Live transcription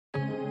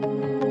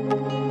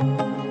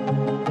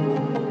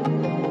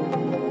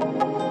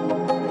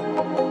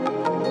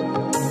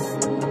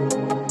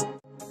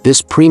This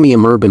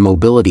premium urban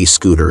mobility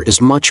scooter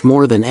is much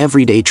more than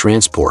everyday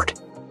transport.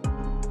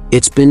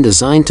 It's been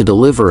designed to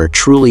deliver a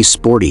truly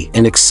sporty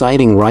and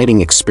exciting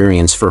riding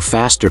experience for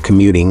faster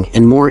commuting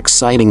and more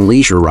exciting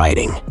leisure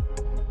riding.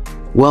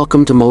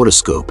 Welcome to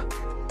Motoscope.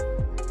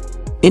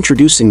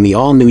 Introducing the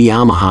all-new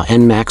Yamaha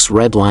NMAX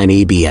Redline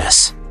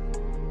ABS.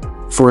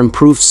 For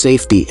improved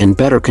safety and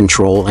better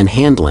control and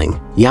handling,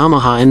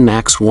 Yamaha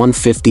NMAX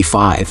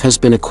 155 has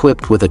been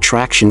equipped with a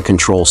traction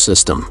control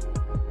system.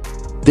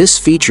 This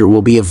feature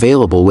will be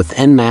available with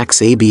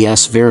NMAX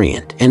ABS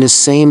variant and is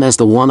same as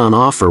the one on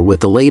offer with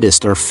the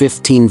latest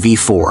R15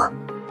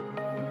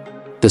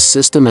 V4. The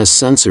system has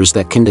sensors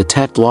that can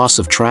detect loss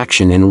of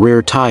traction in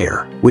rear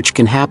tire, which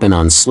can happen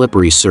on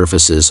slippery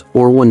surfaces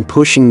or when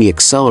pushing the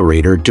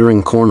accelerator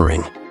during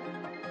cornering.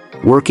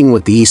 Working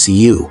with the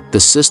ECU, the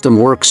system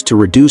works to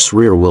reduce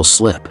rear wheel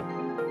slip.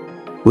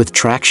 With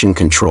traction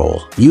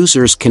control,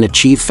 users can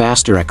achieve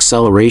faster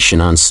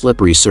acceleration on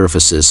slippery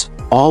surfaces,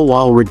 all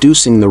while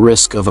reducing the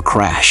risk of a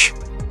crash.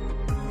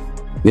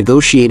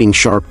 Negotiating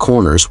sharp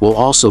corners will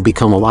also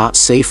become a lot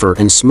safer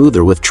and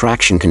smoother with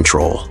traction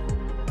control.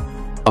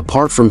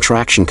 Apart from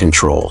traction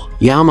control,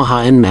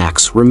 Yamaha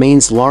NMAX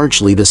remains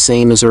largely the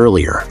same as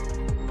earlier.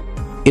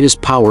 It is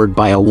powered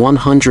by a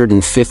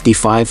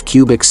 155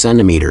 cubic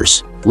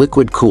centimeters,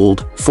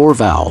 liquid-cooled,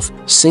 4-valve,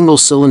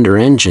 single-cylinder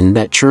engine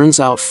that churns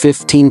out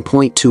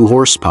 15.2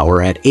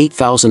 horsepower at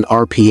 8,000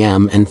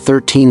 RPM and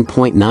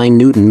 13.9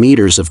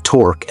 Newton-meters of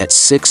torque at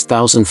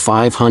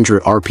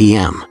 6,500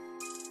 RPM.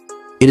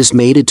 It is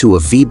mated to a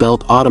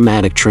V-belt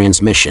automatic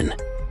transmission.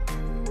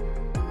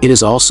 It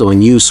is also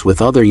in use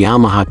with other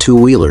Yamaha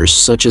two-wheelers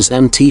such as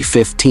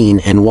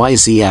MT-15 and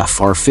YZF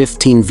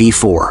R15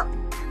 V4.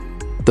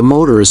 The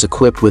motor is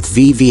equipped with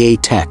VVA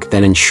tech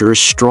that ensures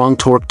strong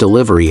torque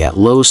delivery at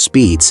low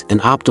speeds and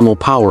optimal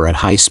power at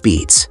high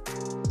speeds.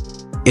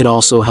 It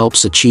also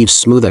helps achieve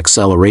smooth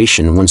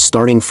acceleration when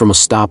starting from a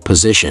stop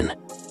position.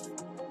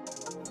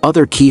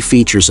 Other key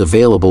features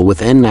available with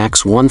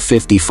NMAX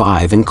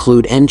 155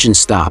 include engine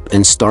stop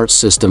and start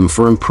system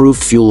for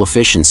improved fuel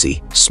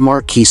efficiency,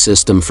 smart key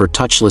system for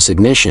touchless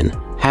ignition,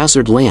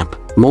 hazard lamp,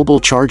 mobile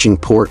charging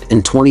port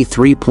and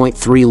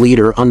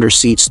 23.3-liter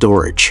under-seat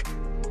storage.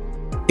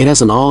 It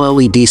has an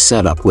all-LED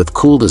setup with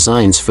cool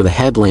designs for the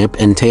headlamp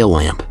and tail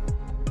lamp.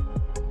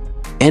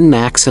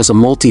 NMAX has a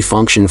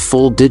multi-function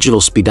full digital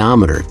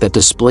speedometer that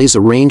displays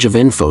a range of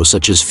info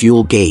such as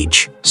fuel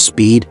gauge,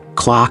 speed,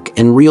 clock,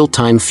 and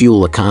real-time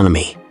fuel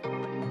economy.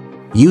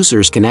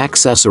 Users can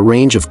access a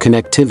range of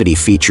connectivity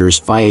features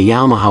via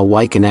Yamaha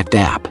Y-Connect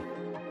app.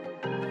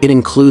 It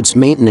includes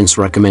maintenance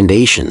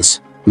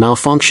recommendations,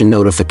 malfunction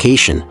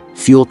notification,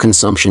 fuel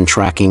consumption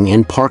tracking,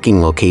 and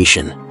parking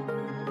location.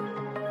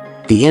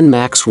 The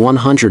NMAX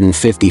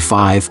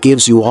 155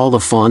 gives you all the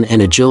fun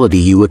and agility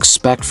you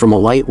expect from a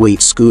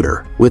lightweight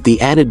scooter, with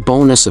the added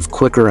bonus of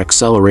quicker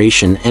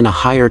acceleration and a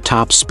higher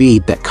top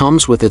speed that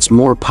comes with its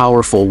more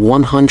powerful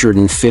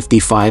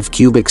 155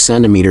 cubic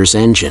centimeters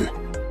engine.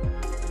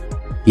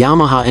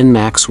 Yamaha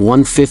NMAX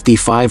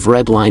 155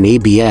 Redline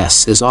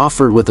ABS is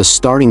offered with a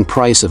starting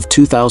price of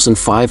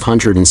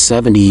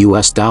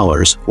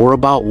 $2,570 or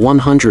about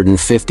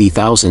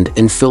 150,000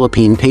 in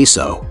Philippine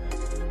peso.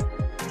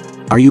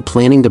 Are you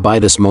planning to buy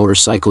this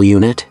motorcycle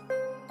unit?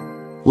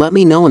 Let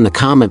me know in the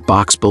comment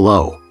box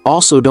below.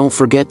 Also, don't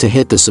forget to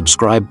hit the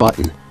subscribe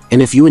button,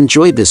 and if you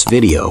enjoyed this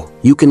video,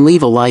 you can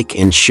leave a like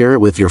and share it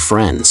with your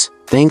friends.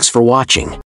 Thanks for watching.